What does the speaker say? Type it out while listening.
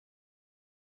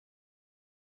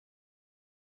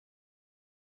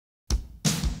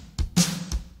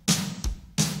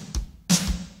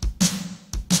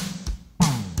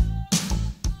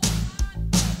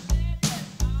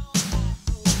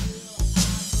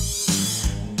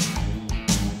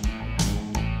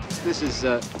This is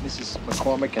Mrs.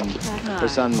 McCormick and her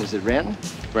son, is it Ren?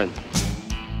 Ren.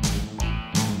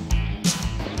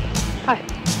 Hi.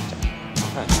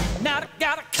 Hi. Now I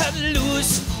gotta cut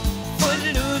loose,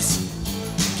 footloose,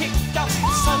 kick off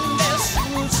the Sunday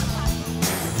shoes.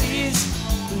 Please,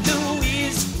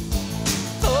 Louise,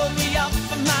 pull me up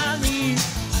from my knees.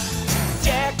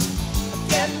 Jack,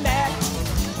 get back,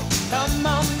 come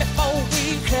on before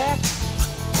we crack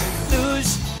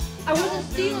loose. I wasn't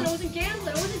stealing, I wasn't gambling,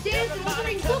 I wasn't dancing, I wasn't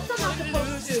reading books I'm not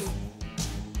supposed to.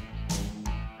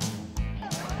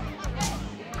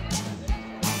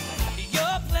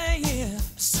 You're playing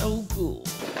so cool.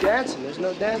 Dancing? There's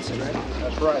no dancing, right?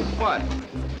 That's right. What?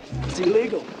 It's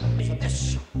illegal.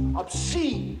 This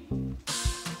obscene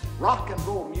rock and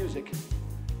roll music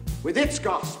with its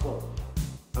gospel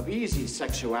of easy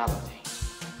sexuality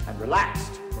and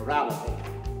relaxed morality.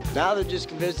 Now they're just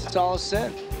convinced it's all a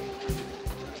sin.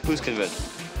 Who's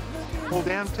convinced? Whole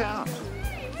damn town.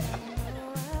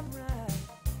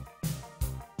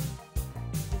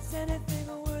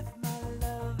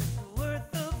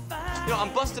 You know,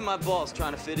 I'm busting my balls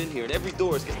trying to fit in here, and every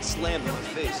door is getting slammed in my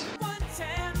face.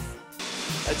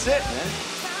 That's it, man.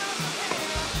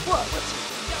 What? What's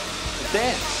a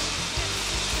dance?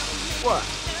 What?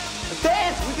 A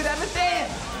dance? We could have a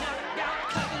dance!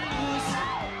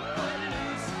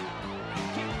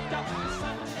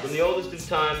 From the oldest of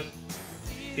times,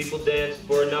 people dance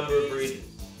for a number of reasons.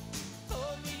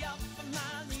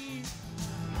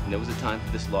 And there was a time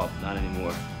for this law, but not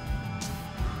anymore.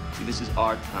 See, this is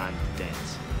our time to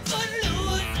dance.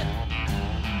 Footloose.